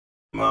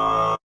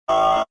mind?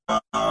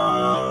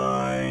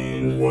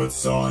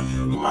 What's on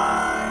your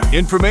mind?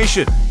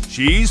 Information.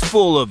 She's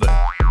full of it.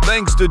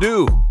 Things to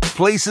do,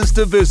 places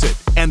to visit,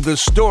 and the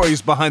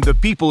stories behind the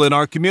people in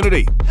our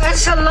community.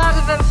 That's a lot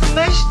of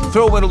information.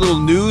 Throw in a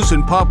little news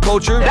and pop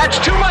culture. That's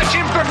too much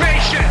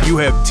information. You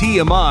have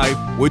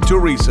TMI with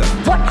Teresa.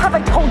 What have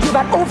I told you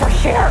about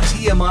overshare?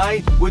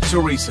 TMI with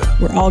Teresa.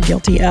 We're all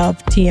guilty of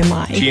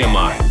TMI.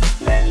 TMI.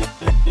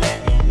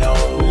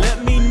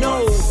 Let me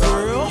know,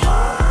 girl.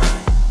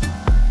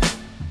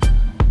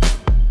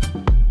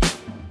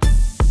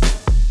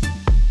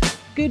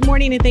 Good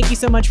morning, and thank you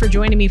so much for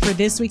joining me for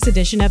this week's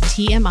edition of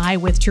TMI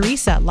with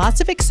Teresa.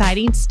 Lots of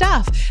exciting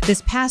stuff.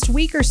 This past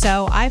week or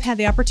so, I've had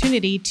the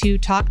opportunity to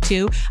talk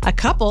to a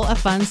couple of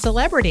fun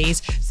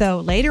celebrities. So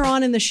later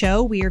on in the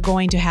show, we are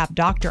going to have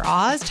Dr.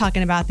 Oz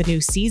talking about the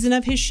new season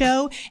of his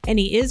show, and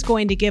he is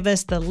going to give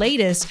us the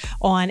latest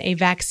on a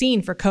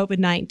vaccine for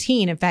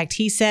COVID-19. In fact,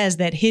 he says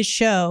that his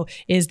show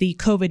is the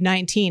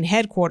COVID-19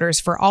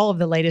 headquarters for all of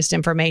the latest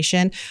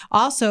information.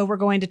 Also, we're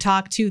going to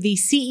talk to the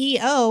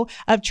CEO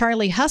of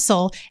Charlie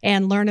Hustle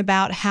and learn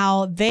about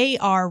how they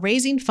are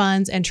raising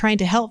funds and trying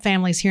to help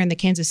families here in the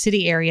Kansas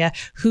City area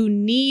who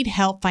need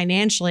help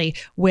financially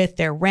with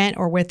their rent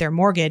or with their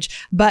mortgage.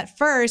 But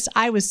first,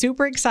 I was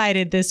super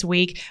excited this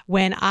week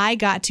when I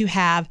got to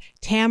have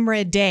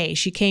Tamara Day.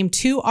 She came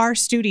to our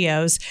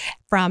studios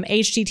from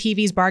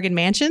HGTV's Bargain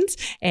Mansions,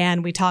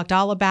 and we talked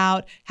all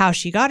about how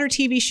she got her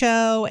TV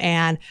show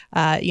and,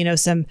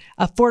 some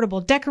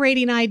affordable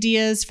decorating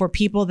ideas for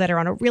people that are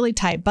on a really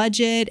tight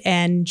budget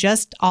and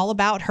just all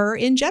about her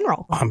in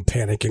general. I'm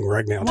panicking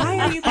right now. Why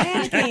are you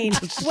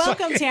panicking?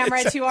 Welcome,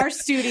 Tamara, to our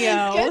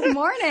studio. Good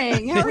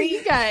morning. How are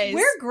you guys?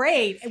 We're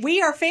great.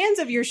 We are fans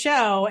of your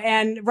show,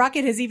 and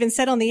Rocket has even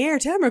said on the air,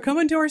 Tamara, come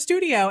into our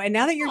studio. And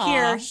now that you're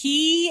here,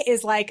 he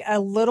is like a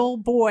little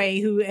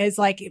boy who is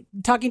like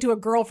talking to a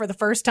girl for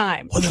the first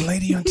time. Well, the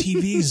lady on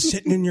TV is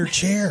sitting in your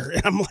chair.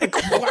 And I'm like,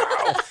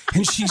 wow.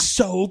 And she's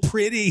so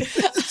pretty.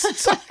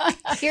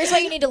 Here's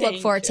what you need to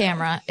look for,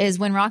 Tamara, is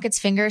when Rocket's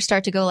fingers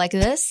start to go like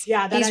this.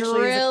 Yeah, that he's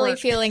actually really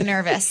feeling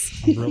nervous.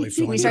 I'm really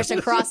feeling He starts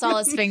to cross all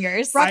his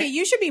fingers. Rocket,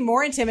 you should be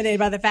more intimidated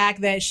by the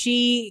fact that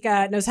she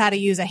knows how to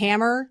use a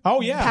hammer.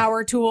 Oh, yeah.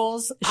 Power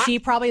tools. She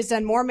probably has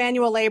done more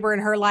manual labor in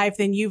her life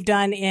than you've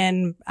done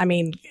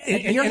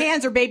your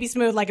hands are baby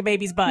smooth like a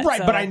baby's butt.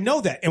 Right, so. but I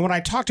know that. And when I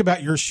talked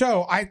about your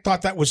show, I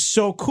thought that was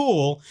so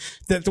cool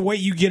that the way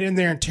you get in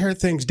there and tear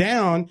things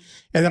down.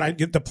 And then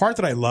the part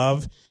that I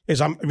love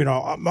is I'm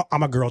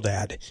a girl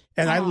dad,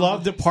 and I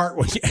love the part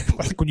when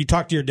you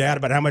talk to your dad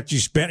about how much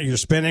you're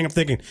spending. I'm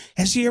thinking,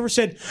 has he ever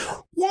said,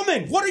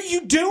 "Woman, what are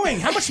you doing?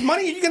 How much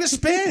money are you going to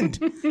spend?"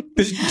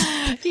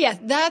 Yeah,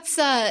 that's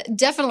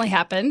definitely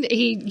happened.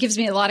 He gives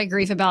me a lot of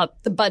grief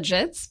about the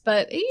budgets,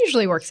 but it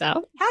usually works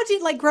out. How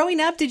did,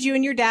 growing up, did you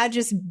and your dad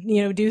just,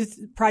 do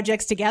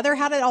projects together?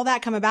 How did all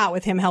that come about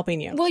with him helping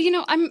you? Well,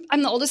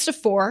 I'm the oldest of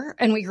four,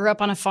 and we grew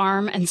up on a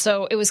farm, and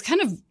so it was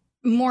kind of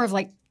more of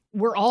like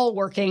we're all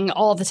working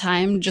all the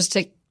time just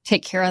to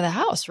take care of the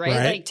house, right?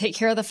 Like take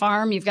care of the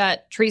farm. You've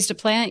got trees to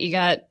plant, you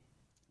got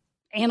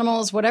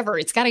animals, whatever.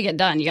 It's got to get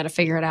done. You got to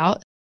figure it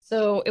out.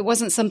 So it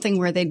wasn't something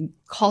where they'd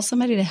call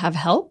somebody to have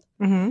help.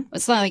 Mm-hmm.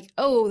 It's not like,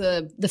 oh,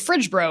 the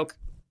fridge broke.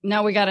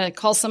 Now we got to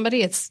call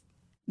somebody. It's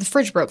the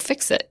fridge broke.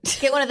 Fix it.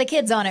 Get one of the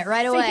kids on it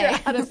right away. Figure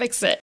out how to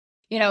fix it.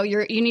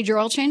 You need your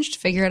oil changed.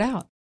 Figure it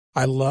out.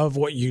 I love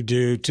what you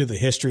do to the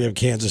history of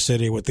Kansas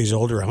City with these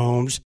older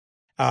homes.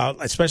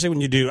 Especially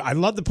when you do, I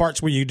love the parts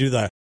where you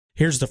do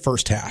here's the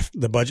first half,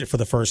 the budget for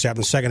the first half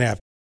and the second half.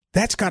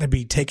 That's got to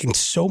be taking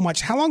so much.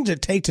 How long does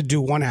it take to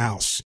do one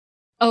house?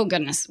 Oh,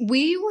 goodness.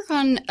 We work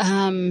on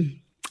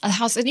a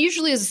house. It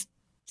usually is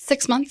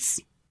 6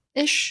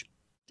 months-ish,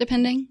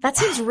 depending. That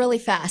seems really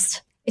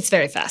fast. It's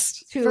very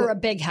fast for a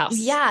big house.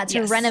 Yeah,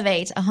 to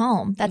renovate a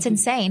home. That's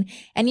insane.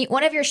 And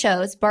one of your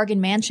shows, Bargain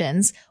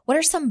Mansions, what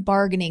are some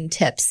bargaining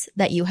tips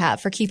that you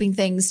have for keeping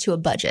things to a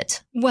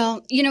budget?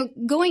 Well,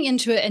 going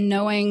into it and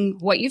knowing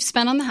what you've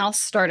spent on the house,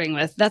 starting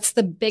with, that's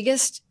the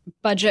biggest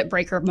budget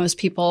breaker most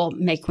people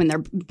make when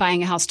they're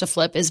buying a house to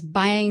flip, is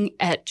buying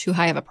at too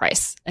high of a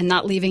price and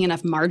not leaving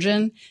enough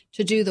margin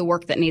to do the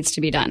work that needs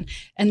to be done.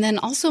 And then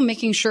also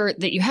making sure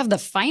that you have the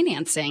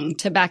financing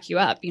to back you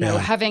up,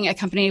 having a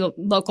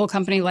local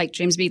company like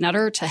James B.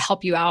 Nutter to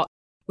help you out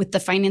with the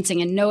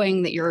financing and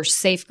knowing that you're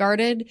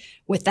safeguarded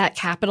with that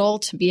capital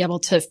to be able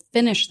to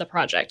finish the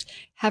project.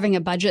 Having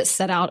a budget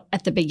set out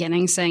at the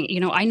beginning saying,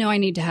 I know I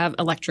need to have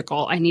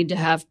electrical, I need to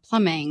have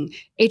plumbing,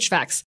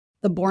 HVACs.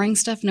 The boring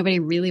stuff nobody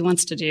really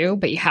wants to do,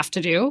 but you have to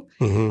do.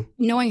 Mm-hmm.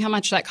 Knowing how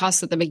much that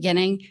costs at the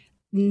beginning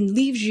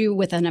leaves you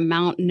with an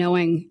amount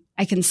knowing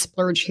I can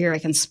splurge here, I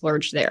can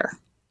splurge there.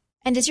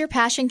 And does your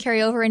passion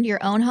carry over into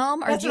your own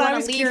home? Or do you want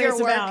to leave your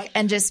work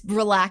and just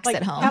relax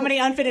at home? How many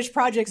unfinished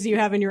projects do you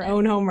have in your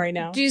own home right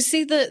now? Do you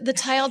see the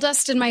tile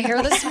dust in my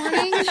hair this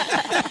morning?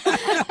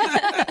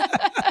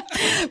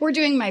 We're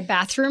doing my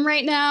bathroom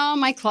right now,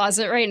 my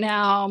closet right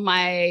now,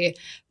 my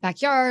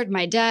backyard,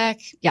 my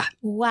deck. Yeah.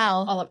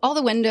 Wow. All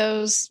the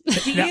windows.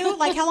 Do you,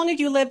 like, how long have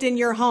you lived in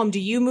your home? Do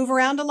you move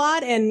around a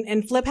lot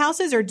and flip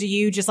houses, or do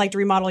you just like to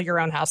remodel your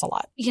own house a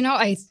lot? You know,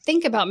 I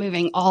think about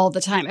moving all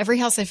the time. Every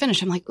house I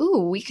finish, I'm like,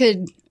 ooh, we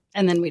could,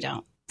 and then we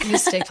don't. We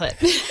stay put.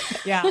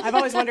 Yeah. I've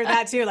always wondered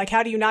that too. Like,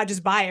 how do you not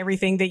just buy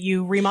everything that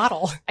you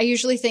remodel? I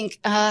usually think,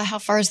 how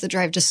far is the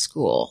drive to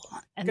school?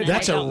 And then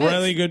That's I a don't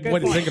really move. good way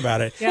to think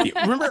about it. Yeah.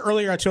 Remember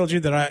earlier I told you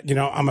that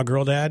I'm a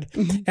girl dad,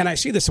 and I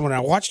see this when I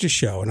watched his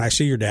show, and I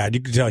see your dad.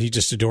 You can tell he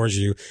just adores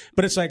you.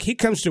 But it's like he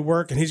comes to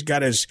work and he's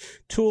got his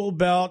tool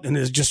belt and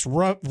his just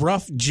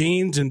rough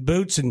jeans and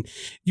boots, and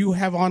you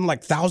have on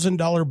like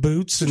 $1,000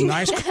 boots and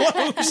nice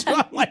clothes.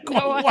 I'm like,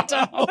 No, I wow.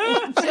 don't.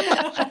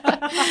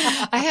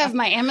 I have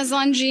my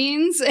Amazon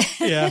jeans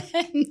Yeah.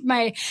 and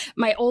my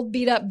old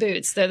beat up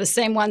boots. They're the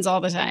same ones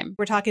all the time.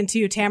 We're talking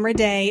to Tamara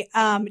Day.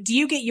 Do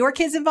you get your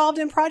kids involved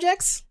in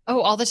projects? Oh,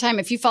 all the time.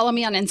 If you follow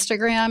me on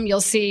Instagram, you'll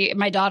see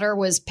my daughter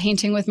was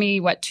painting with me,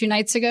 2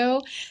 nights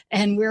ago?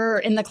 And we're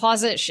in the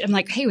closet. I'm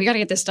like, hey, we got to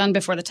get this done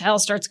before the tile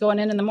starts going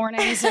in the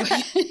morning. So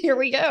here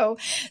we go.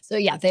 So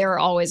yeah, they are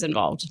always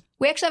involved.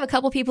 We actually have a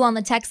couple people on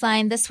the text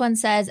line. This one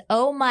says,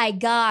 oh my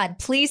God,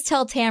 please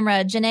tell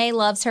Tamara Janae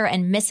loves her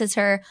and misses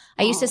her.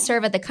 I used to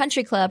serve at the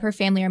country club her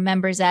family are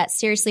members at.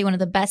 Seriously, one of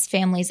the best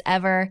families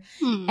ever.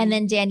 And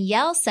then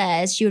Danielle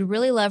says she would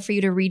really love for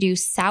you to redo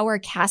Sour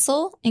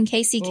Castle in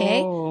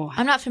KCK. Oh.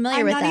 I'm not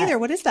familiar I'm with not that. either.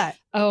 What is that?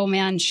 Oh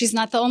man, she's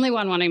not the only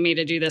one wanting me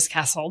to do this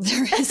castle.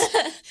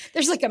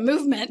 There's like a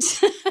movement.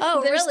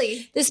 Oh, There's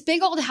really? This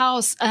big old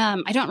house.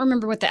 I don't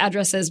remember what the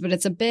address is, but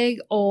it's a big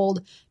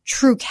old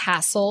true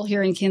castle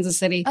here in Kansas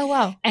City. Oh,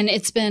 wow. And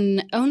it's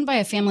been owned by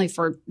a family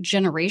for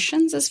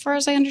generations, as far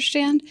as I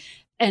understand.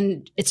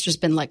 And it's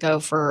just been let go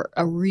for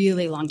a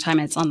really long time.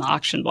 It's on the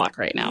auction block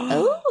right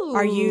now. Ooh.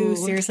 Are you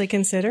seriously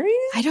considering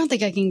it? I don't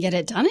think I can get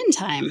it done in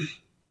time.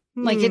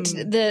 Like it's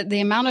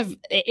the amount of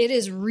it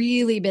has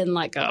really been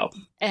let go.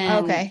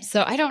 And Okay.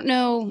 so I don't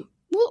know.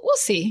 We'll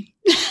see.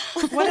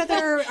 What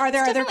other are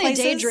there It's other definitely a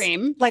places?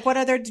 daydream. Like, what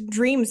other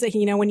dreams that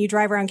when you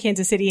drive around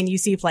Kansas City and you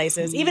see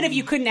places, even if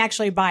you couldn't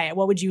actually buy it,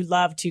 what would you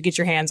love to get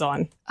your hands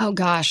on? Oh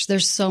gosh,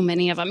 there's so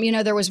many of them. You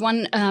know, there was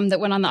one that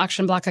went on the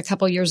auction block a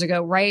couple years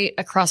ago, right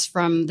across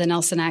from the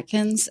Nelson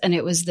Atkins, and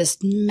it was this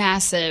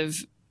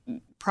massive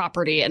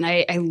property, and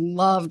I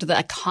loved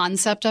the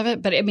concept of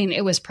it. But I mean,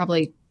 it was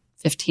probably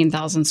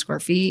 15,000 square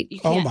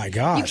feet. Oh my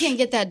gosh. You can't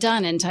get that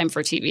done in time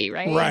for TV,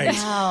 right? Right.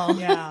 Wow.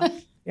 Yeah.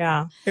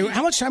 Yeah. Hey,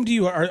 how much time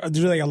do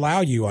they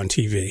allow you on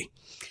TV,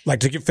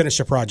 like to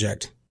finish a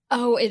project?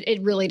 Oh,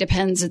 it really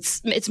depends.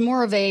 It's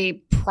more of a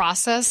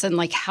process and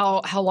like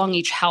how long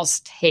each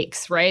house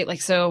takes, right?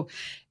 Like, so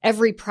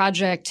every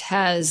project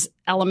has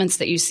elements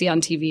that you see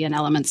on TV and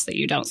elements that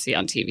you don't see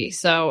on TV.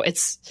 So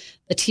it's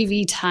the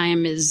TV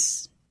time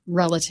is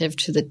relative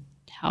to the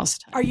house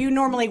time. Are you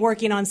normally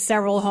working on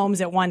several homes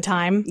at one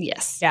time?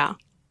 Yes. Yeah.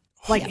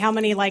 Like how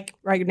many, like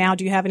right now,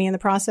 do you have any in the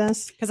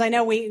process? Because I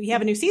know we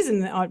have a new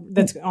season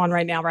that's on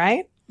right now,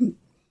 right?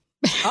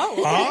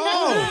 Oh.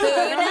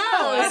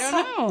 I don't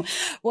know.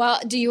 Well,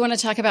 do you want to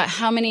talk about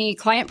how many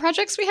client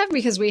projects we have?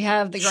 Because we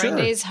have the Grind Sure.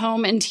 Days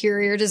home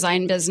interior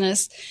design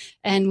business,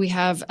 and we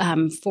have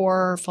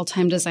 4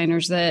 full-time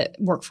designers that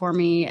work for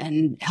me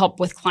and help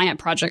with client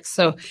projects.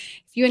 So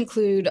if you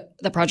include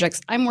the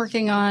projects I'm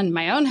working on,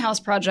 my own house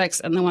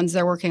projects, and the ones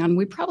they're working on,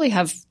 we probably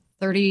have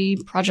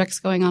 30 projects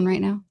going on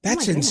right now.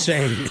 That's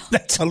insane.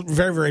 That's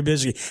very, very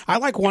busy. I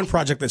like one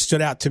project that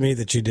stood out to me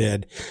that you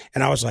did,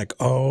 and I was like,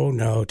 "Oh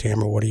no,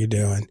 Tamara, what are you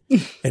doing?"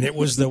 And it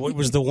was the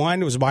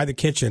one. It was by the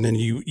kitchen, and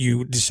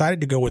you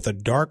decided to go with a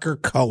darker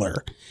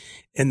color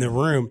in the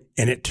room,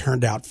 and it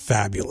turned out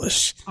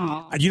fabulous.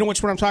 You know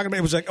which one I'm talking about?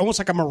 It was like almost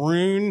like a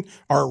maroon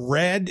or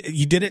red.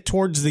 You did it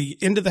towards the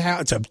end of the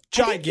house. It's a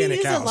gigantic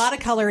you use house. a lot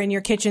of color in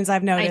your kitchens.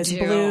 I've noticed do.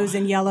 blues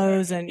and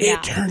yellows, and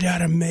It turned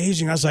out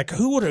amazing. I was like,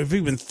 who would have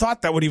even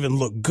thought that would even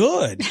look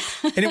good?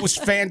 And it was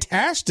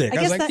fantastic.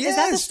 I was like, is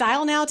that the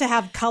style now to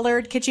have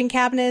colored kitchen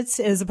cabinets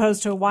as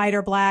opposed to white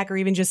or black or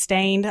even just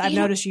stained? I've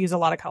noticed you use a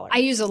lot of color. I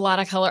use a lot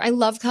of color. I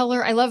love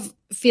color. I love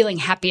feeling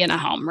happy in a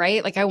home,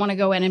 right? Like I want to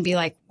go in and be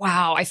like,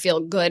 wow, I feel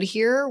good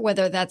here,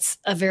 whether that's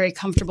a very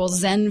comfortable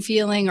Zen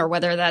feeling or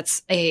whether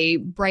that's a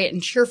bright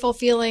and cheerful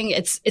feeling.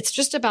 It's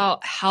just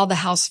about how the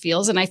house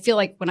feels. And I feel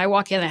like when I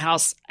walk in a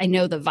house, I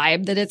know the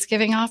vibe that it's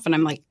giving off. And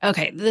I'm like,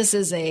 okay, this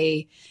is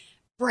a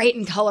bright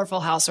and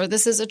colorful house, or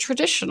this is a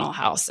traditional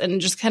house.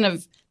 And just kind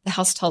of the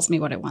house tells me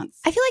what it wants.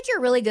 I feel like you're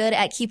really good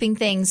at keeping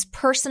things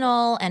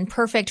personal and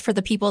perfect for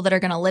the people that are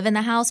going to live in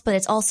the house, but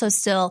it's also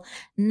still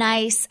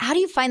nice. How do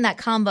you find that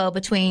combo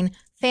between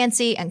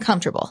fancy and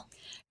comfortable?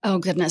 Oh,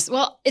 goodness.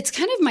 Well, it's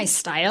kind of my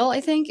style, I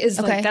think, is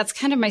like that's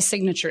kind of my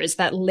signature, is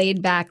that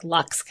laid back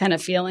luxe kind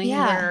of feeling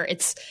where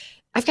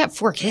I've got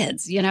 4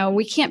 kids,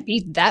 we can't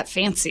be that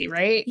fancy,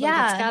 right? Yeah.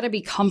 Like it's got to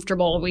be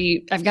comfortable.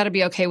 I've got to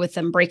be okay with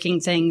them breaking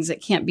things.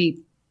 It can't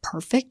be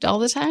perfect all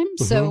the time.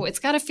 So it's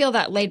got to feel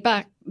that laid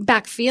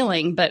back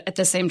feeling. But at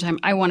the same time,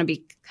 I want to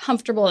be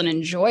comfortable and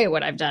enjoy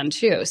what I've done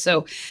too.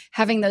 So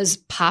having those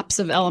pops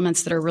of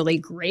elements that are really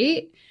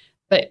great,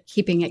 but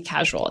keeping it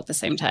casual at the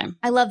same time.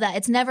 I love that.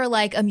 It's never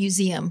like a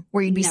museum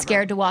where you'd be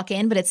scared to walk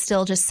in, but it's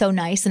still just so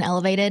nice and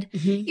elevated.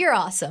 You're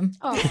awesome.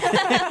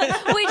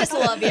 We just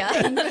love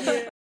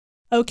you.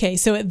 Okay,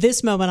 so at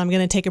this moment, I'm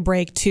going to take a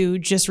break to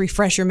just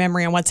refresh your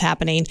memory on what's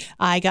happening.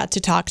 I got to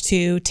talk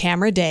to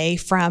Tamara Day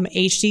from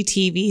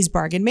HGTV's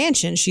Bargain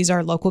Mansion. She's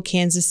our local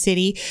Kansas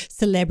City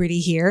celebrity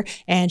here,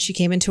 and she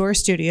came into our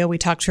studio. We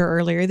talked to her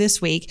earlier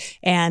this week,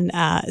 and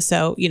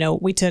so,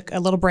 we took a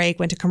little break,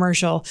 went to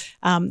commercial.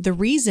 The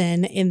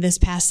reason in this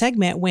past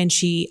segment, when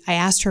I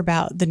asked her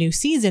about the new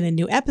season and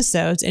new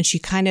episodes, and she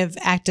kind of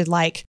acted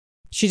like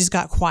she just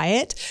got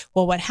quiet.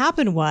 Well, what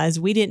happened was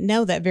we didn't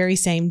know that very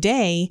same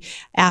day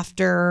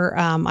after,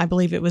 I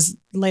believe it was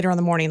later on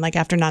the morning, like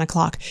after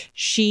 9:00,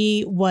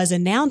 she was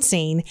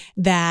announcing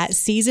that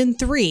season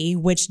 3,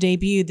 which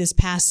debuted this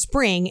past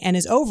spring and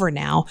is over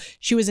now,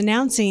 she was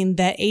announcing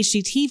that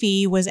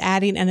HGTV was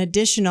adding an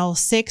additional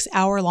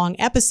 6-hour-long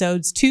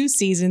episodes to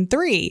season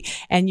 3.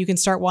 And you can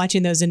start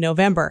watching those in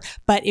November.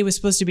 But it was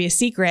supposed to be a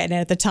secret. And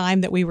at the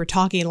time that we were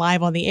talking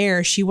live on the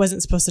air, she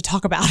wasn't supposed to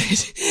talk about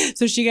it.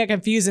 So she got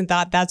confused and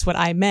thought that's what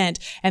I meant,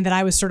 and that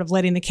I was sort of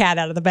letting the cat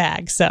out of the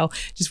bag. So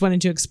just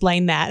wanted to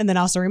explain that. And then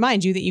also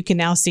remind you that you can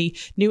now see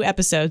new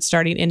episodes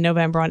starting in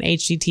November on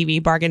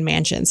HGTV Bargain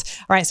Mansions.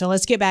 All right, so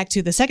let's get back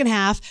to the second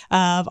half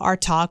of our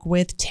talk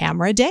with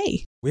Tamara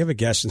Day. We have a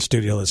guest in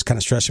studio that's kind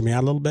of stressing me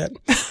out a little bit.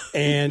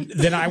 And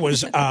then I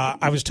was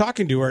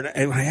talking to her,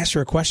 and I asked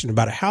her a question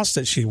about a house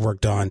that she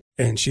worked on,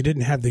 and she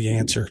didn't have the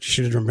answer.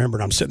 She didn't remember.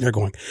 And I'm sitting there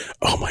going,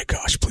 oh my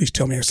gosh, please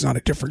tell me it's not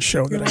a different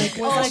show. That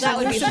that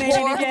would be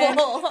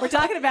horrible. We're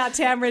talking about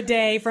Tamara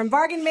Day from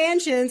Bargain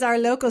Mansions, our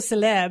local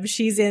celeb.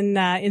 She's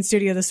in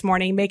studio this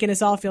morning, making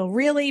us all feel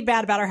really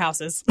bad about our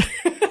houses.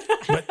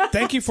 But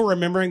thank you for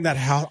remembering that.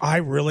 How I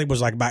really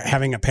was like about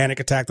having a panic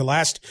attack. The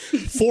last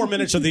 4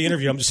 minutes of the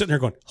interview, I'm just sitting there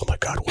going, oh my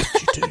God, what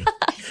did you do?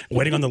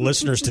 Waiting on the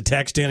listeners to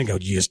text in and go,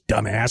 you just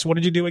dumbass, what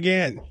did you do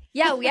again?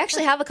 Yeah, we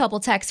actually have a couple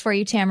texts for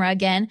you, Tamara,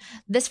 again.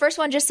 This first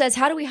one just says,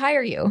 how do we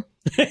hire you?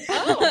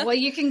 Well,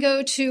 you can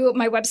go to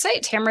my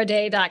website,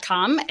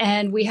 tamaraday.com,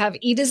 and we have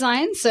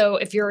e-design. So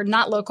if you're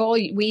not local,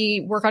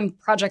 we work on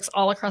projects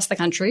all across the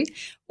country.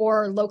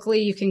 Or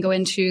locally, you can go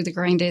into the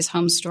Growing Days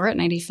home store at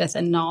 95th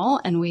and Knoll,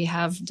 and we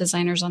have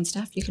designers on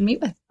staff you can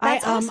meet with.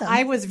 That's awesome.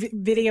 I was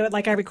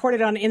I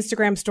recorded on an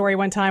Instagram story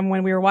one time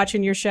when we were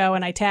watching your show,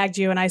 and I tagged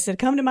you and I said,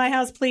 come to my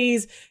house,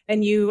 please.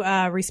 And you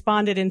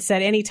responded and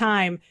said,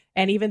 anytime.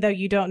 And even though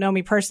you don't know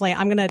me personally,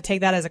 I'm going to take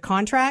that as a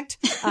contract.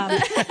 So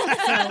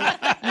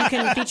you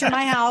can feature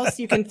my house.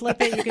 You can flip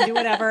it. You can do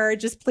whatever.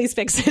 Just please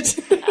fix it.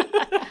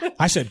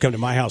 I said, come to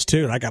my house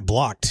too. And I got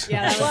blocked.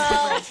 Yeah,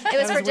 it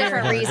was for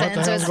different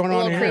reasons. It was a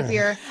little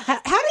creepier.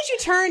 How did you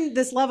turn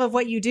this love of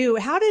what you do?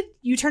 How did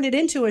you turn it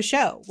into a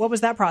show? What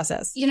was that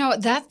process?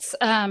 That's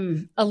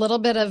a little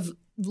bit of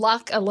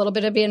luck, a little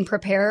bit of being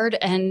prepared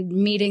and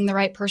meeting the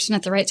right person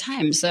at the right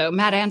time. So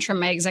Matt Antrim,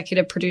 my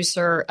executive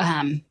producer,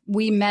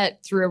 we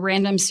met through a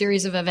random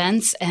series of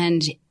events,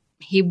 and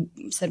he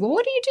said, well,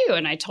 what do you do?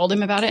 And I told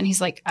him about it, and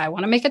he's like, I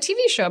want to make a TV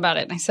show about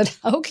it. And I said,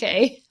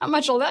 okay, how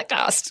much will that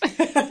cost?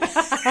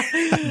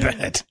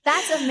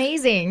 That's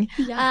amazing.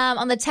 Yeah.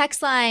 On the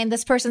text line,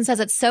 this person says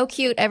it's so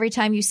cute every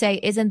time you say,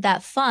 isn't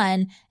that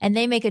fun? And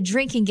they make a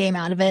drinking game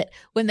out of it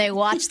when they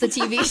watch the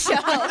TV show.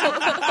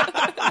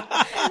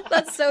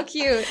 That's so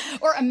cute.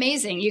 Or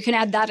amazing. You can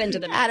add that into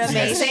the mix. Add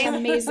amazing.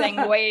 Amazing.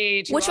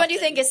 Way too Which often. one do you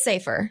think is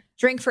safer?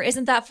 Drink for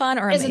isn't that fun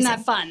or amazing? Isn't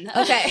that fun?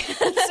 Okay.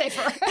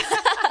 Safer.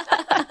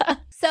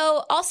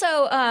 So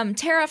also,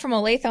 Tara from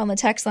Olathe on the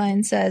text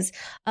line says,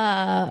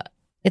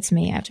 it's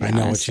me. I have to be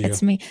honest.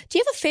 It's me. Do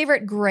you have a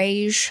favorite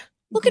grayish?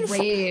 Looking for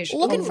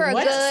a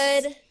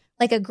good,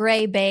 like a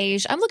gray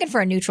beige. I'm looking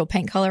for a neutral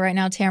paint color right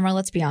now, Tamara.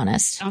 Let's be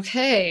honest.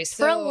 Okay.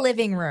 So for a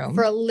living room.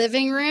 For a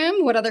living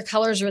room, what other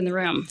colors are in the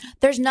room?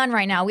 There's none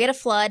right now. We had a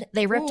flood.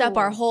 They ripped up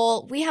our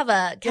whole, we have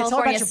a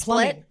California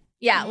split.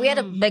 Yeah, we had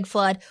a big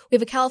flood. We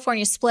have a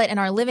California split, and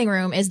our living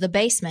room is the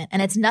basement,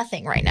 and it's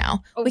nothing right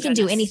now. We can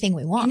do anything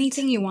we want.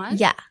 Anything you want?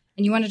 Yeah.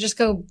 And you want to just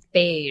go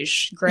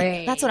beige,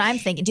 gray. That's what I'm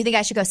thinking. Do you think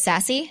I should go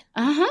sassy?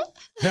 Uh-huh.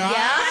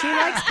 Yeah. She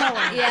likes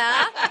color.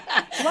 Yeah.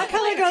 What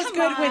color goes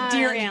good with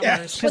deer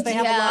antlers? Because they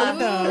have a lot of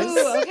those.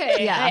 Ooh,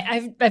 okay.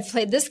 Yeah. I've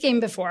played this game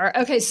before.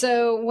 Okay,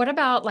 so what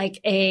about like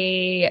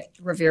a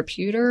Revere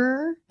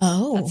pewter?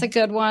 Oh. That's a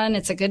good one.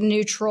 It's a good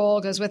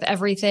neutral. Goes with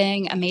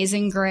everything.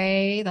 Amazing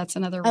gray. That's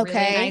another really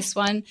nice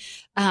one.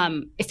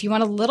 If you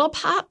want a little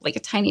pop, like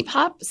a tiny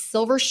pop,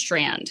 silver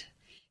strand.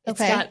 It's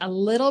got a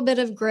little bit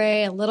of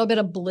gray, a little bit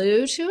of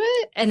blue to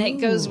it, and it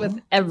goes with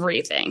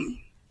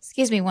everything.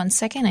 Excuse me 1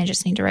 second. I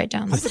just need to write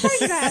down this. I'm surprised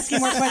you're not asking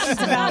more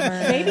questions about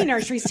baby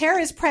nurseries. Tara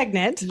is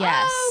pregnant.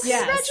 Yes. Oh,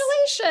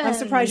 congratulations. I'm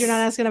surprised you're not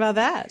asking about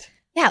that.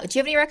 Yeah. Do you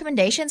have any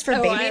recommendations for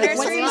baby nurseries?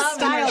 What's in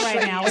style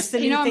right now? What's the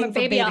new I'm thing a for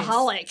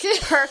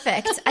babyaholic.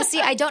 Perfect.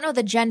 I don't know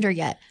the gender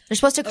yet. They're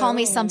supposed to call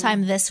me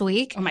sometime this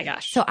week. Oh my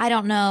gosh. So I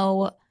don't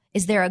know.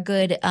 Is there a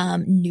good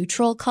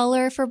neutral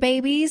color for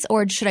babies,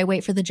 or should I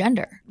wait for the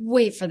gender?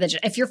 Wait for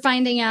if you're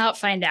finding out,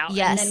 find out.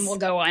 Yes. And then we'll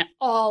go on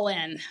all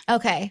in.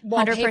 Okay.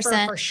 Wallpaper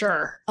 100%. for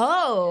sure.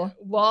 Oh.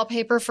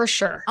 Wallpaper for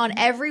sure. On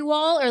every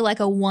wall or like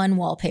a one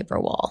wallpaper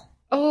wall?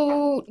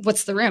 Oh,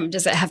 what's the room?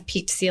 Does it have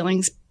peaked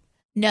ceilings?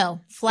 No.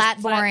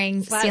 Flat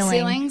boring flat ceiling.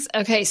 ceilings?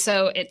 Okay,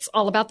 so it's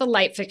all about the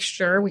light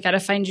fixture. We got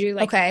to find you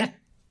a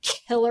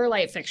killer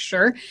light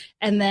fixture,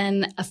 and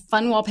then a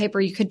fun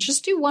wallpaper. You could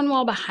just do one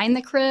wall behind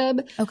the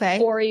crib,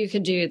 or you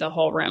could do the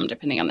whole room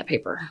depending on the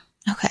paper.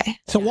 Okay.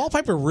 So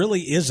wallpaper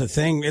really is a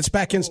thing. It's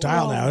back in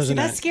style now, isn't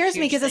that it? scares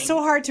me because it's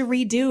so hard to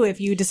redo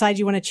if you decide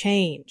you want to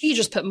change. You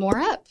just put more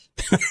up.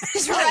 You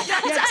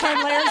have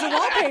 10 layers of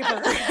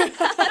wallpaper.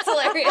 That's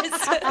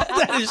hilarious.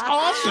 That is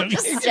awesome.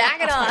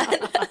 Stack it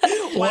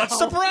on. What's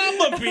the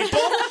problem, people?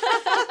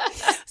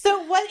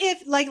 So what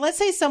if, like, let's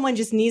say someone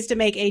just needs to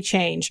make a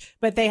change,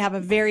 but they have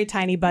a very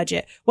tiny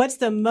budget. What's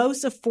the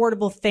most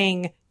affordable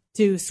thing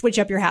to switch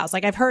up your house?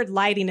 Like, I've heard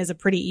lighting is a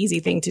pretty easy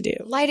thing to do.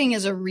 Lighting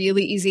is a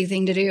really easy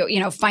thing to do.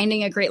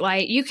 Finding a great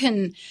light. You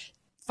can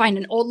find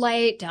an old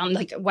light down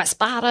like West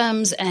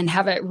Bottoms and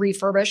have it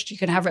refurbished. You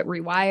can have it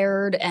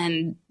rewired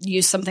and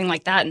use something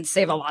like that and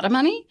save a lot of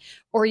money.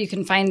 Or you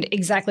can find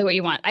exactly what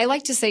you want. I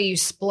like to say you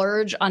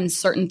splurge on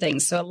certain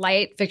things. So a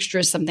light fixture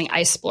is something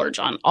I splurge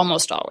on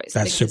almost always.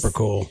 That's super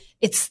cool.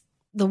 It's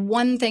the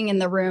one thing in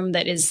the room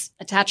that is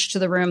attached to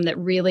the room that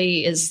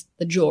really is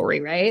the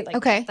jewelry, right?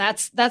 Like,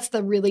 that's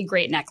the really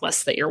great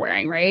necklace that you're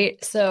wearing,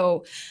 right?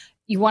 So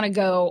you want to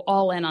go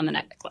all in on the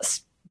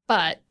necklace,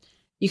 but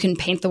you can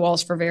paint the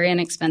walls for very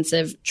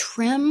inexpensive.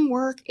 Trim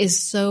work is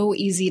so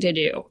easy to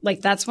do.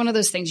 Like, that's one of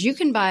those things. You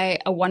can buy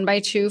a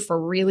 1x2 for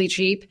really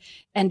cheap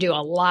and do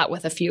a lot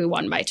with a few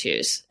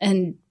 1x2s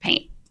and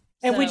paint.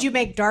 And would you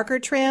make darker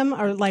trim,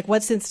 or like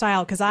what's in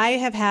style? Because I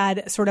have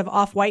had sort of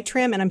off-white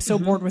trim and I'm so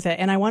bored with it,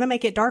 and I want to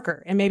make it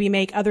darker and maybe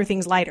make other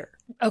things lighter.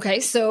 Okay,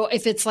 so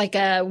if it's like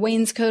a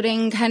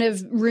wainscoting kind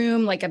of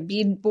room, like a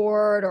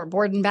beadboard or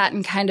board and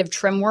batten kind of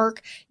trim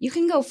work, you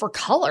can go for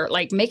color,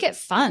 like make it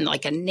fun,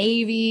 like a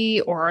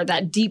navy or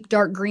that deep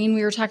dark green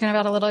we were talking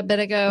about a little bit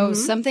ago,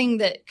 something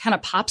that kind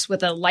of pops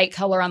with a light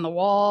color on the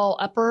wall,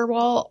 upper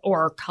wall,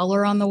 or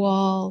color on the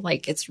wall.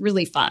 Like, it's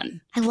really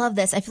fun. I love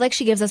this. I feel like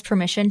she gives us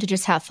permission to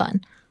just have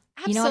fun.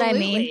 Absolutely. You know what I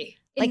mean?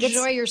 Like,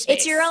 enjoy your space.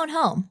 It's your own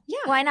home. Yeah.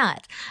 Why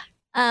not?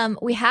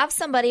 We have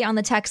somebody on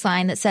the text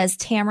line that says,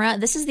 Tamara,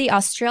 this is the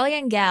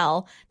Australian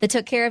gal that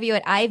took care of you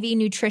at IV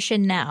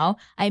Nutrition Now.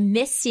 I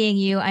miss seeing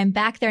you. I'm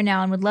back there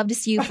now and would love to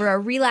see you for a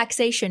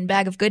relaxation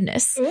bag of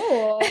goodness. Ooh,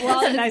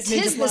 well,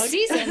 tis the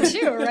season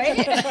too, right?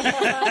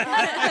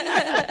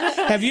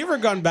 Have you ever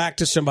gone back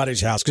to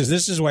somebody's house? Because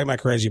this is the way my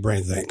crazy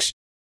brain thinks.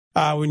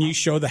 When you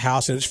show the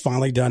house and it's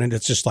finally done and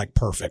it's just like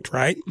perfect,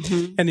 right?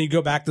 And then you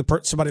go back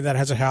to somebody that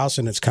has a house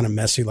and it's kind of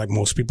messy, like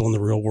most people in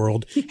the real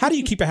world. How do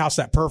you keep a house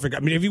that perfect?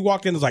 I mean, if you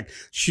walk in, there's like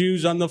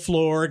shoes on the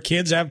floor,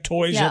 kids have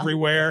toys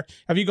everywhere.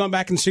 Have you gone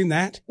back and seen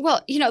that?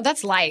 Well,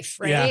 that's life,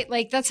 right? Yeah.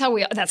 Like, that's how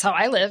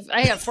I live.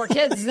 I have 4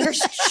 kids. There's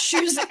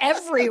shoes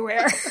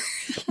everywhere.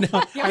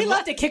 We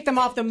love to kick them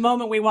off the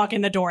moment we walk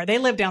in the door. They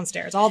live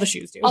downstairs. All the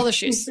shoes do. All the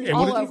shoes.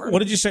 All over. What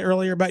did you say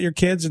earlier about your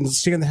kids and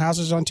seeing the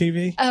houses on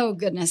TV? Oh,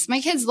 goodness.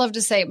 My kids love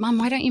to say, Mom,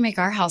 why don't you make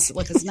our house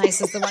look as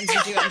nice as the ones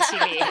you do on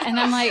TV? And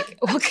I'm like,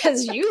 well,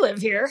 because you live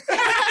here.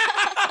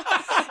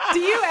 Do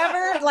you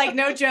ever, like,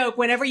 no joke,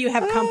 whenever you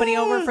have company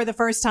over for the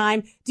first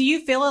time, do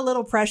you feel a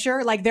little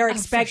pressure? Like, they're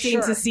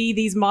expecting to see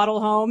these model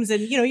homes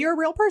and, you're a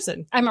real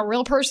person. I'm a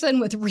real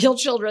person with real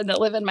children that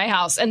live in my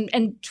house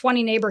and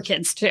 20 neighbor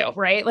kids too,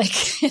 right?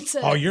 Like,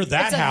 you're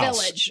that house.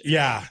 Village.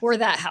 Yeah. We're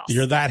that house.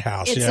 You're that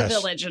house. It's a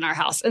village in our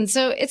house. And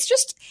so it's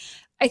just,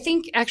 I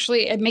think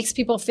actually it makes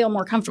people feel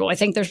more comfortable. I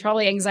think there's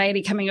probably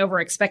anxiety coming over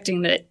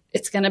expecting that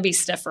it's going to be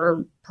stiff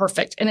or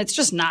perfect. And it's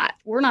just not.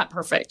 We're not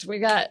perfect.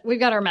 We've got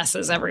our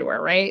messes everywhere,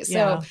 right?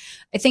 Yeah. So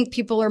I think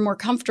people are more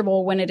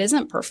comfortable when it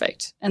isn't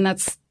perfect. And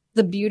that's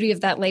the beauty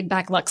of that laid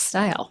back luxe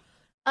style.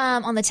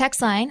 On the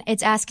text line,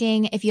 it's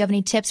asking if you have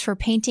any tips for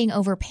painting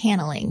over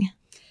paneling.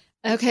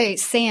 Okay,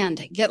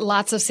 sand. Get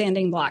lots of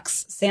sanding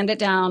blocks. Sand it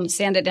down,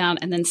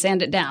 and then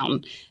sand it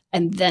down.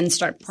 And then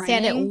start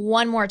priming. Sand it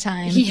one more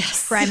time.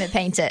 Yes. Prime it,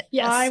 paint it.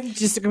 Yes. I'm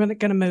just going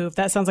to move.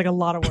 That sounds like a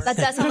lot of work. That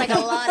does sound like a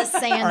lot of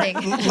sanding.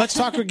 All right, let's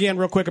talk again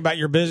real quick about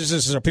your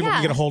businesses so people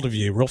can get a hold of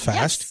you real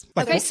fast.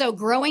 Yes. Okay, so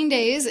Growing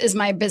Days is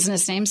my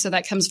business name. So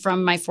that comes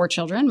from my 4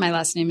 children. My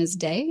last name is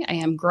Day. I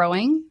am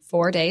growing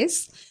 4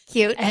 days.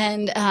 Cute.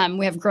 And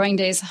we have Growing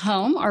Days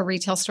Home, our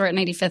retail store at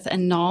 95th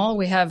and Knoll.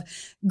 We have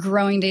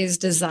Growing Days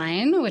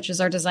Design, which is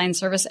our design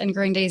service, and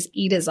Growing Days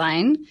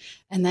e-design.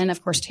 And then,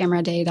 of course,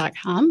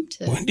 tamaraday.com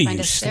to When do find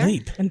you us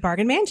sleep? there. And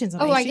Bargain Mansions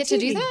on Oh, HGTV. I get to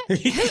do that?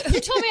 Who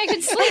told me I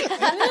could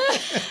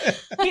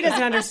sleep? He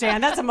doesn't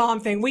understand. That's a mom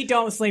thing. We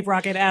don't sleep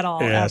Rocket at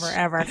all, Yes.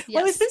 ever. Well,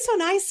 Yes. it's been so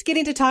nice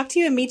getting to talk to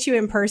you and meet you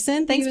in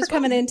person. Thanks You for as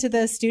well. coming into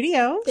the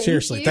studio.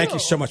 Seriously, thank you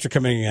so much for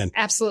coming in.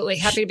 Absolutely.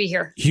 Happy to be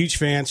here. Huge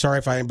fan. Sorry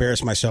if I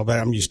embarrassed myself, but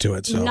I'm used to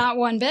it. So, Not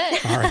one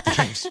bit. all right,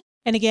 thanks.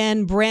 And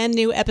again, brand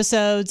new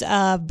episodes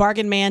of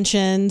Bargain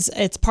Mansions.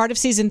 It's part of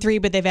season 3,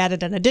 but they've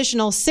added an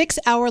additional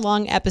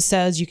 6-hour-long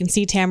episodes. You can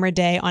see Tamara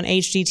Day on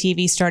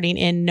HGTV starting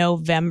in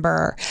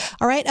November.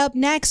 All right, up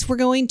next, we're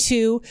going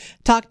to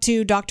talk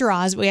to Dr.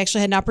 Oz. We actually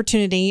had an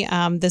opportunity.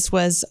 This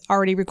was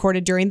already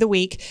recorded during the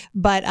week,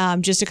 but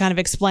just to kind of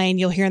explain,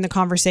 you'll hear in the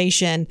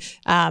conversation,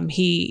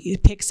 he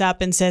picks up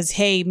and says,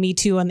 "Hey, me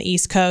too on the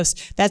East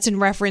Coast." That's in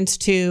reference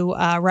to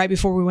right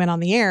before we went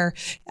on the air,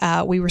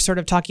 we were sort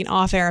of talking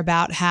off air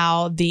about how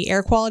the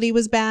air quality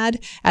was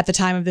bad at the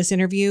time of this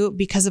interview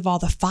because of all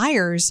the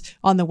fires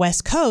on the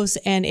West Coast,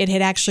 and it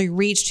had actually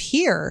reached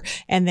here.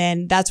 And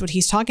then that's what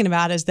he's talking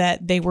about, is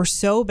that they were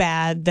so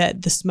bad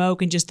that the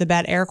smoke and just the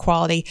bad air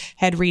quality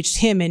had reached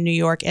him in New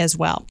York as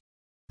well.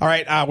 All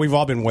right, we've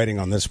all been waiting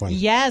on this one.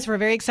 Yes, we're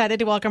very excited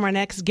to welcome our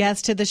next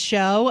guest to the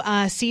show.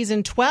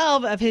 Season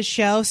 12 of his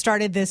show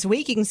started this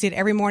week. You can see it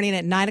every morning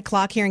at 9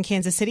 o'clock here in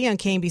Kansas City on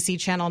KMBC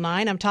Channel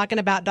 9. I'm talking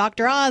about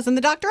Dr. Oz and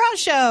the Dr. Oz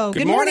Show.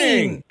 Good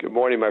morning. Good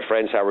morning, my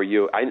friends. How are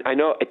you? I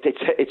know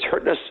it's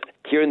hurting us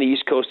here in the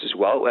East Coast as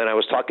well. And I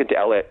was talking to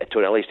an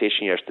LA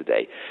station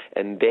yesterday,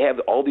 and they have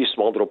all these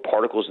small little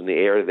particles in the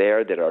air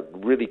there that are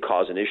really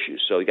causing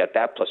issues. So you got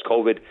that plus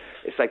COVID.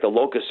 It's like the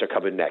locusts are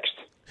coming next.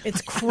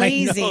 It's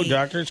crazy. I know,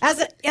 doctor.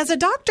 As a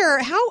doctor,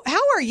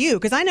 how are you?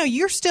 Because I know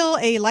you're still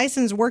a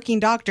licensed working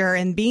doctor,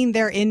 and being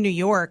there in New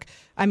York,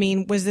 I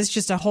mean, was this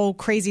just a whole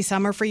crazy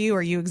summer for you?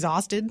 Are you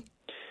exhausted?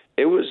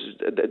 It was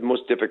the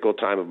most difficult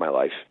time of my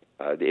life.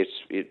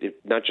 It's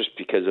not just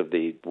because of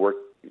the work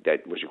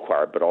that was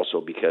required, but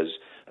also because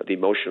of the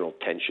emotional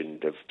tension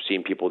of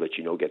seeing people that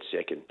you know get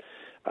sick, and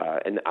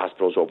the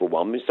hospital's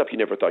overwhelming, stuff you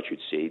never thought you'd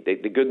see.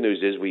 The good news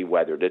is we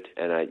weathered it,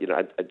 and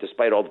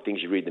despite all the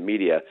things you read in the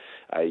media,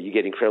 you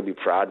get incredibly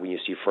proud when you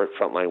see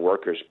frontline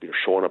workers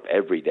showing up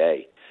every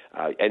day,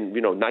 and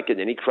not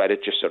getting any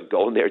credit, just sort of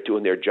going there,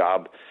 doing their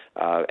job,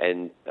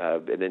 and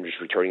then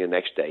just returning the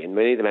next day. And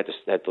many of them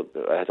had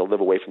to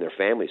live away from their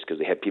families because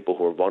they had people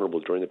who were vulnerable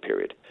during the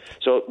period.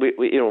 So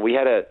we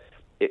had a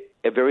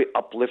very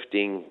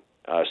uplifting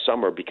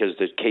summer because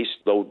the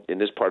caseload in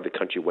this part of the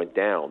country went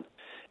down.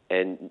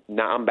 And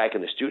now I'm back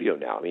in the studio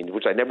now,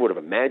 which I never would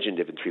have imagined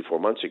even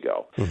 3-4 months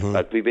ago. Mm-hmm.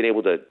 But we've been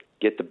able to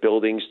get the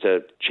buildings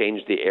to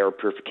change the air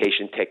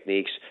purification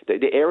techniques.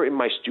 The air in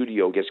my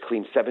studio gets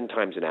cleaned 7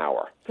 times an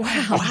hour.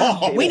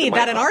 Wow. We need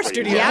that in our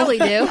studio. Yeah, we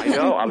do. I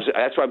know.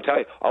 That's what I'm telling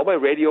you. All my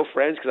radio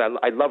friends, because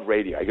I love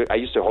radio. I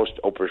used to host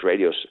Oprah's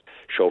radio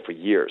show for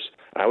years.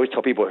 I always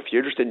tell people, if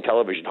you're interested in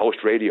television, host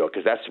radio,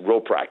 because that's real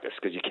practice,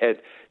 because you can't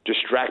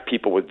distract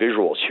people with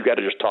visuals. You got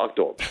to just talk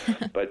to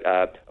them. But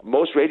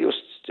most radio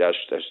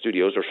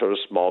studios are sort of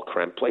small,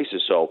 cramped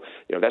places. So,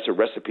 that's a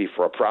recipe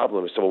for a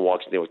problem if someone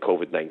walks in there with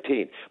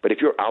COVID-19. But if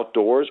you're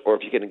outdoors, or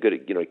if you're getting good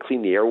at,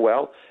 clean the air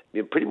well,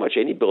 pretty much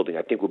any building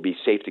I think would be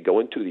safe to go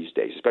into these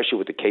days, especially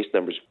with the case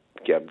numbers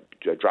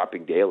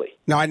dropping daily.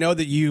 Now, I know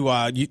that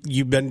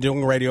you've been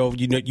doing radio.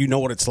 You know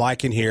what it's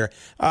like in here.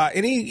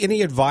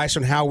 Any advice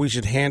on how we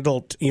should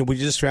handle? We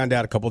just found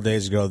out a couple of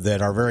days ago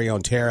that our very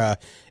own Tara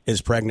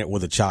is pregnant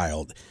with a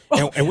child.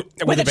 And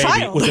with a baby.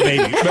 child. With a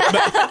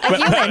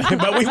baby.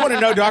 But we want to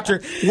know,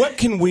 doctor, what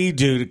can we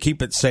do to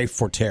keep it safe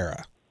for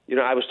Tara?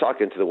 I was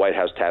talking to the White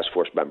House task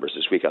force members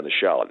this week on the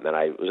show, and then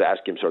I was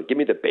asking them, give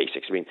me the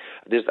basics.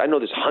 I know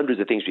there's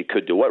hundreds of things we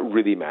could do. What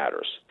really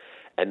matters?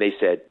 And they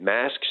said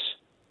masks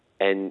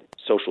and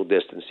social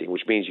distancing,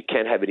 which means you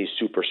can't have any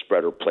super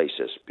spreader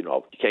places.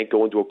 You can't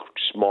go into a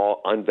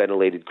small,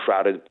 unventilated,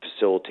 crowded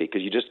facility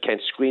because you just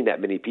can't screen that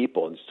many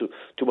people. And it's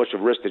too much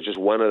of a risk that just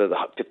one out of the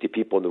 50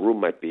 people in the room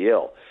might be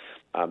ill.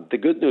 The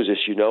good news is,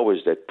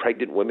 is that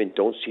pregnant women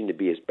don't seem to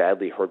be as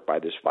badly hurt by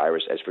this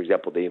virus as, for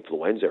example, the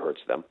influenza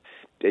hurts them.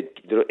 The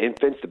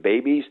infants, the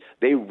babies,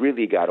 they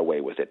really got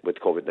away with it with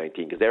COVID-19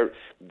 because they're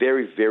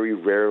very, very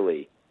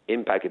rarely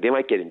impacted. They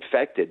might get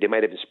infected. They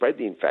might even spread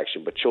the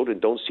infection, but children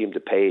don't seem to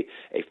pay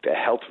a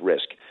health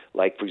risk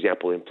like, for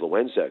example,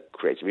 influenza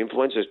creates.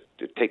 Influenza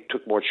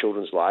took more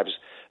children's lives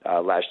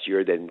last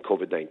year than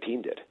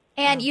COVID-19 did.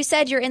 And you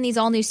said you're in these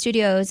all-new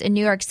studios in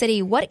New York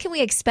City. What can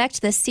we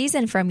expect this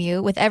season from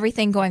you with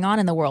everything going on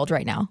in the world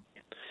right now?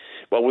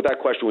 Well, with that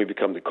question, we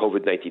become the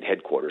COVID-19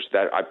 headquarters.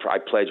 That I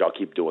pledge I'll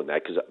keep doing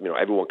that because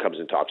everyone comes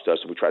and talks to us,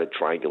 and we try to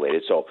triangulate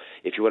it. So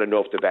if you want to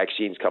know if the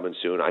vaccine's coming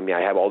soon,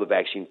 I have all the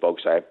vaccine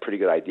folks. I have a pretty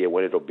good idea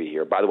when it'll be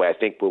here. By the way, I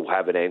think we'll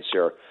have an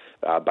answer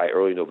by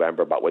early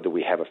November about whether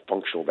we have a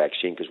functional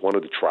vaccine because one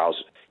of the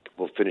trials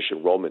will finish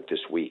enrollment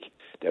this week.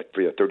 That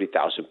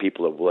 30,000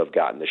 people will have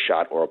gotten the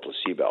shot or a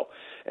placebo.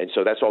 And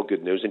so that's all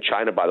good news. And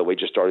China, by the way,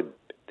 just started.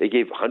 They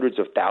gave hundreds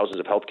of thousands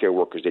of healthcare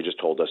workers, they just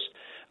told us,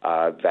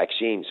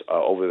 vaccines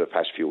over the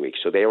past few weeks.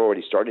 So they are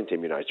already starting to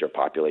immunize their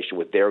population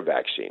with their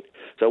vaccine.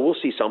 So we'll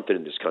see something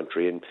in this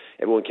country, and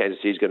everyone in Kansas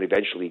City is going to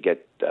eventually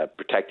get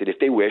protected if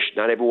they wish.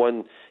 Not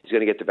everyone is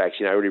going to get the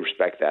vaccine. I already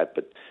respect that,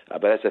 but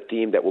that's a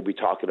theme that we'll be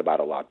talking about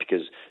a lot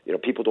because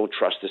people don't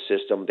trust the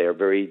system. They're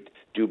very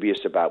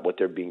dubious about what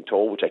they're being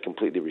told, which I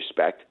completely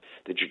respect.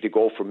 The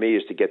goal for me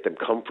is to get them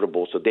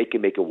comfortable so they can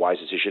make a wise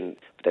decision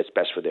that's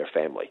best for their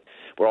family.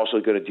 We're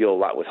also going to deal a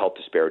lot with health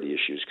disparity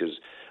issues because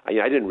I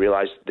didn't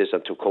realize this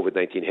until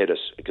COVID-19 hit us.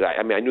 Because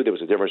I knew there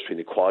was a difference between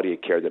the quality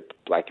of care that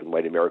Black and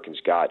white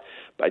Americans got,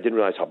 but I didn't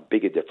realize how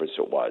big a difference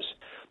it was.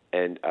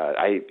 And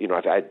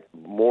I've had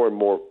more and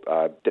more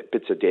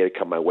bits of data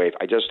come my way.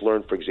 I just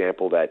learned, for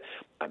example, that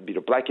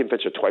Black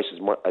infants are twice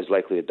as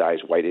likely to die as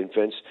white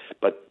infants,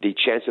 but the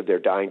chance of their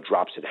dying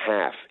drops in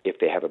half if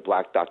they have a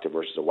Black doctor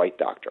versus a white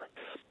doctor.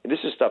 And this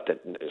is stuff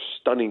that is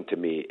stunning to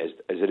me as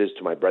it is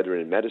to my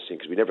brethren in medicine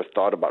because we never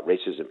thought about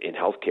racism in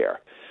healthcare.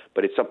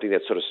 But it's something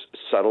that's sort of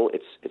subtle.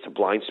 It's a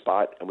blind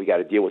spot, and we got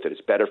to deal with it.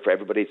 It's better for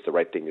everybody. It's the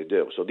right thing to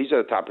do. So these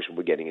are the topics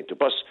we're getting into.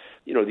 Plus,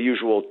 the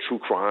usual true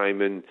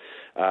crime and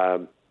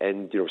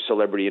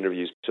celebrity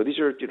interviews. So these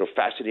are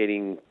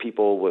fascinating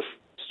people with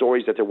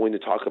stories that they're willing to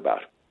talk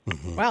about.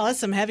 Mm-hmm. Wow, that's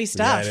some heavy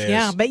stuff.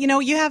 Yeah, but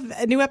you have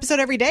a new episode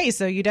every day,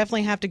 so you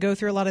definitely have to go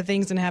through a lot of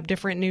things and have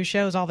different new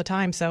shows all the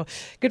time. So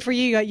good for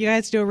you. You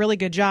guys do a really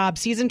good job.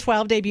 Season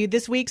 12 debuted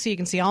this week, so you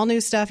can see all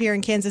new stuff here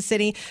in Kansas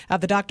City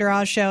of the Dr.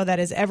 Oz Show. That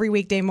is every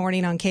weekday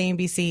morning on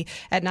KMBC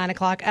at 9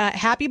 o'clock.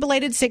 Happy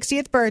belated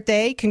 60th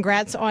birthday.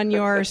 Congrats on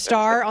your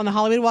star on the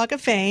Hollywood Walk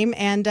of Fame.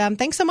 And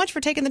thanks so much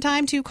for taking the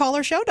time to call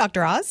our show,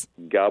 Dr. Oz.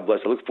 God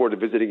bless. I look forward to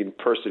visiting in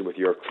person with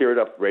your cleared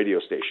up radio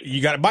station.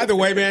 You got it. By the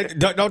way, man,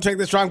 don't take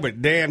this wrong,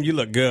 but damn, you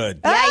look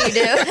good. Yeah, you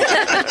do.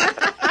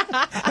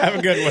 Have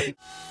a good one.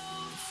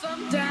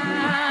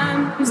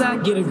 Sometimes I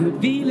get a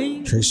good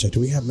feeling. Teresa, do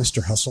we have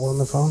Mr. Hustle on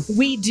the phone?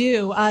 We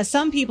do.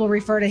 Some people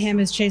refer to him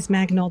as Chase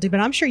McNulty,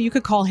 but I'm sure you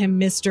could call him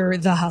Mr.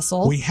 The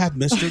Hustle. We have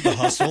Mr. The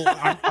Hustle?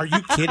 Are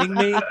you kidding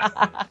me?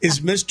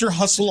 Is Mr.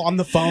 Hustle on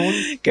the phone?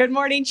 Good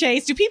morning,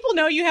 Chase. Do people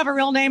know you have a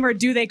real name, or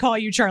do they call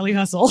you Charlie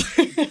Hustle?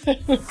 I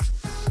don't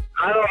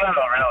know,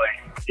 really.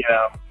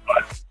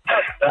 But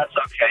that's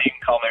okay. You can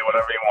call me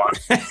whatever you want.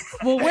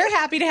 Well, we're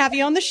happy to have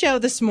you on the show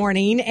this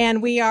morning.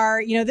 And we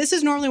are, this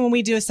is normally when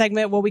we do a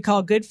segment, what we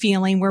call Good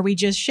Feeling, where we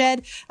just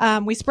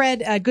we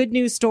spread good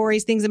news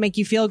stories, things that make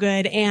you feel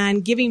good,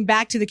 and giving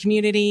back to the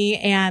community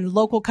and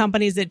local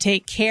companies that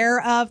take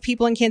care of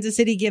people in Kansas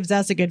City gives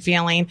us a good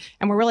feeling.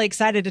 And we're really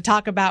excited to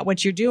talk about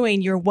what you're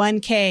doing, your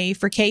 1K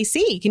for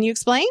KC. Can you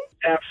explain?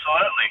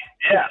 Absolutely.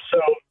 Yeah. So,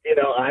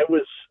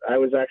 I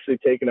was actually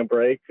taking a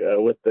break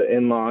with the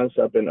in-laws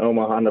up in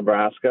Omaha,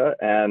 Nebraska,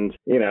 and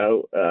we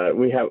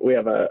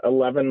have a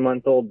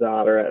 11-month-old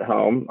daughter at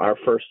home, our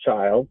first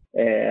child,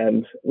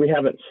 and we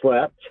haven't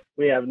slept.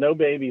 We have no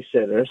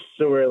babysitters,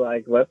 so we're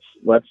like,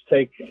 let's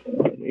take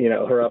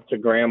her up to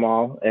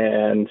grandma,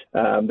 and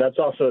that's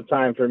also a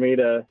time for me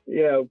to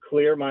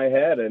clear my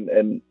head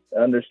and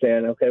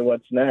understand, okay,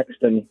 what's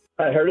next. And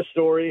I heard a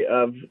story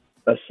of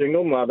a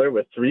single mother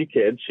with 3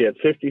 kids. She had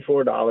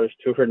 $54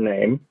 to her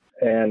name,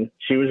 and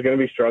she was going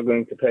to be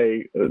struggling to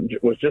pay,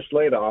 was just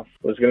laid off,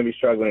 was going to be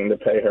struggling to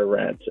pay her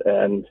rent.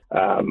 And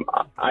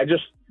I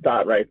just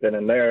thought right then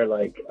and there,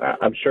 like,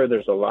 I'm sure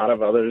there's a lot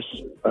of others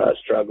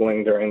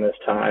struggling during this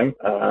time,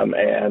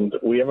 and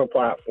we have a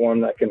platform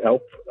that can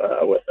help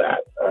with that.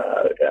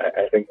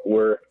 I think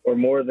we're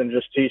more than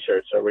just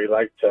T-shirts, or we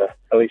like to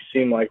at least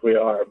seem like we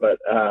are. But,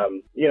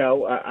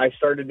 I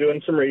started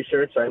doing some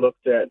research. I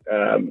looked at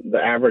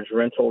the average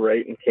rental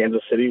rate in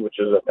Kansas City, which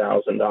is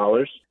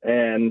 $1,000.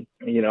 And,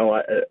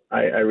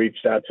 I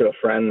reached out to a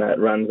friend that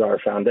runs our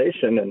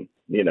foundation, and,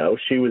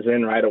 she was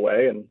in right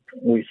away, and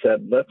we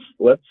said,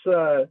 let's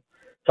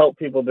help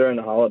people during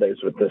the holidays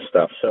with this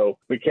stuff. So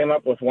we came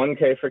up with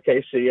 1K for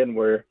KC, and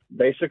we're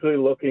basically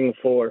looking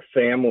for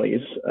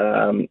families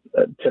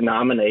to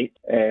nominate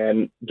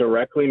and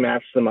directly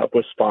match them up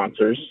with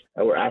sponsors.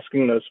 We're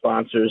asking those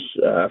sponsors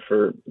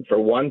for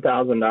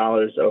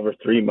 $1,000 over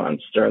 3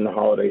 months during the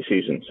holiday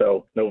season.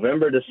 So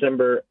November,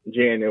 December,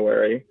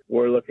 January,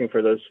 we're looking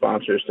for those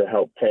sponsors to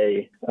help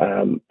pay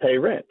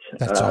rent.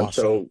 That's awesome.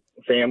 So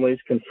families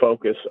can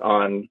focus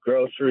on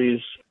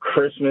groceries,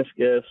 Christmas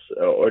gifts,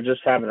 or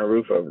just having a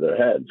roof over their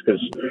heads.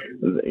 Because,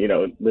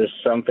 there's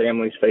some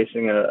families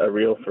facing a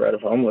real threat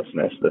of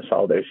homelessness this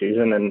holiday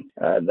season, and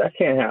that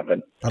can't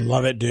happen. I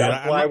love it, dude.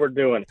 That's why we're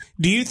doing it.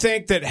 Do you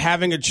think that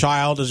having a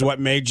child is what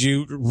made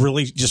you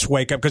really just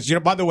wake up? Because,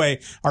 by the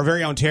way, our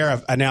very own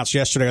Tara announced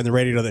yesterday on the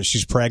radio that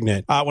she's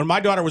pregnant. When my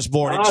daughter was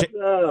born,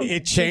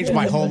 it changed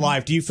my whole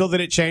life. Do you feel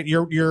that it changed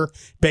your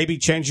baby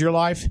changed your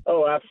life?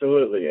 Oh,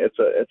 absolutely. It's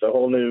a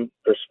whole new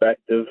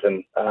perspective,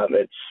 and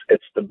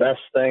it's the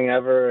best thing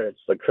ever.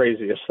 It's the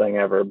craziest thing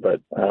ever.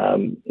 But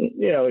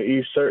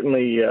you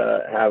certainly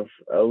have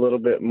a little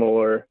bit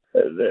more.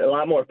 A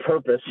lot more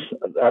purpose,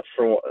 that's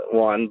for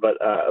one, but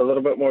a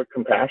little bit more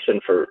compassion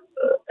for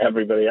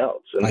everybody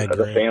else and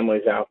the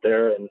families out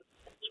there, and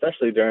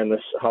especially during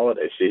this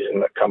holiday season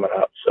that's coming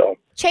up. So,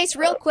 Chase,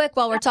 real quick,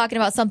 while we're talking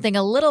about something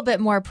a little bit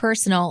more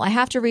personal, I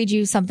have to read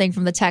you something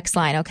from the text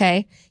line,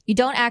 okay? You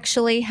don't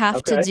actually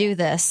have to do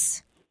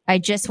this. I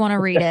just want to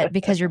read it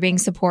because you're being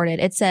supported.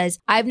 It says,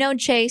 I've known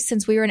Chase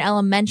since we were in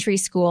elementary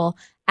school.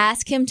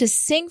 Ask him to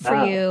sing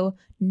for you.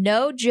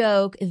 No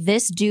joke.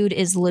 This dude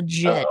is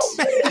legit.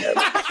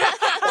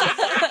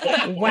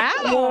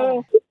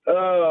 Wow.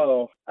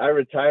 Oh, I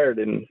retired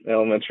in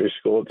elementary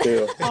school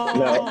too.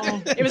 No.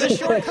 It was a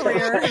short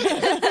career.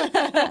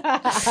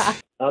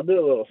 I'll do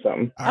a little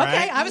something. All okay,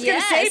 right. I was going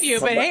to save you,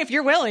 but hey, if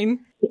you're willing.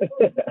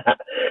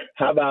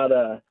 How about,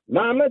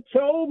 Mama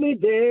told me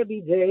there'll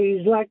be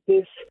days like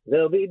this.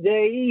 There'll be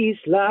days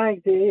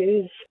like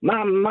this.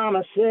 My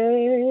mama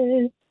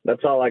said.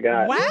 That's all I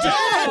got. Wow.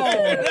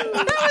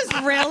 That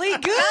was really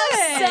good.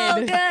 That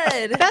was so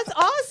good. That's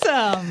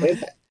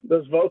awesome.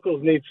 Those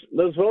vocals need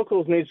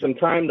some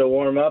time to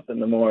warm up in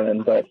the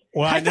morning, but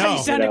I know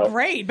you sounded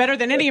great, better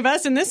than any of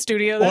us in this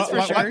studio. That's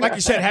for sure. Like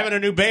you said, having a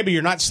new baby,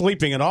 you're not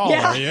sleeping at all,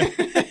 are you?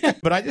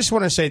 But I just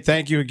want to say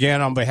thank you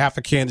again on behalf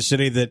of Kansas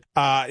City. That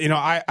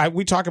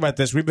we talk about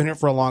this. We've been here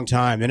for a long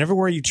time, and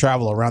everywhere you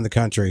travel around the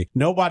country,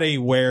 nobody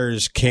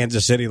wears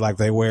Kansas City like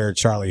they wear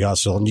Charlie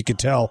Hustle, and you can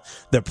tell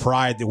the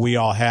pride that we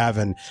all have.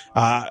 And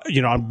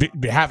on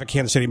behalf of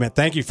Kansas City, man,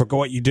 thank you for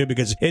what you do,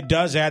 because it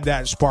does add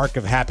that spark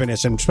of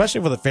happiness, and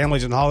especially for the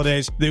families and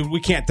holidays. Dude, we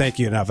can't thank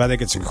you enough. I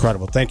think it's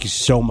incredible. Thank you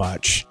so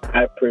much.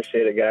 I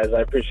appreciate it, guys. I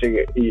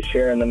appreciate you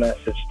sharing the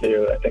message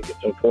too. I think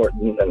it's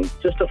important and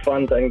just a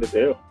fun thing to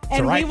do.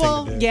 And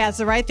it's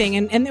the right thing.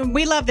 And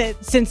we love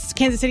that since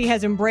Kansas City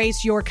has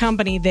embraced your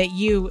company, that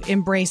you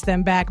embrace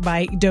them back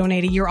by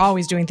donating. You're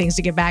always doing things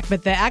to give back.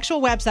 But the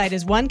actual website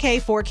is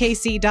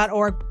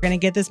 1k4kc.org. We're going to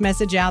get this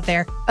message out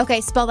there.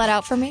 Okay, spell that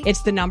out for me.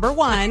 It's the number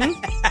 1,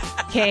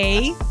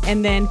 K,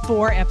 and then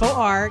 4,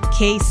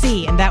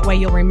 FORKC. And that way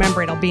you'll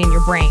remember it'll be in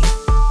your brain.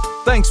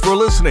 Thanks for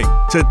listening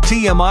to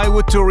TMI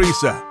with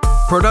Teresa.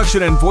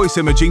 Production and voice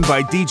imaging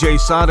by DJ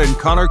Sod and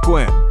Connor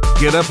Quinn.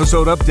 Get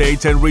episode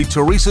updates and read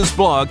Teresa's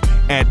blog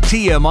at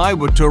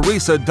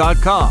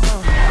tmiwithteresa.com.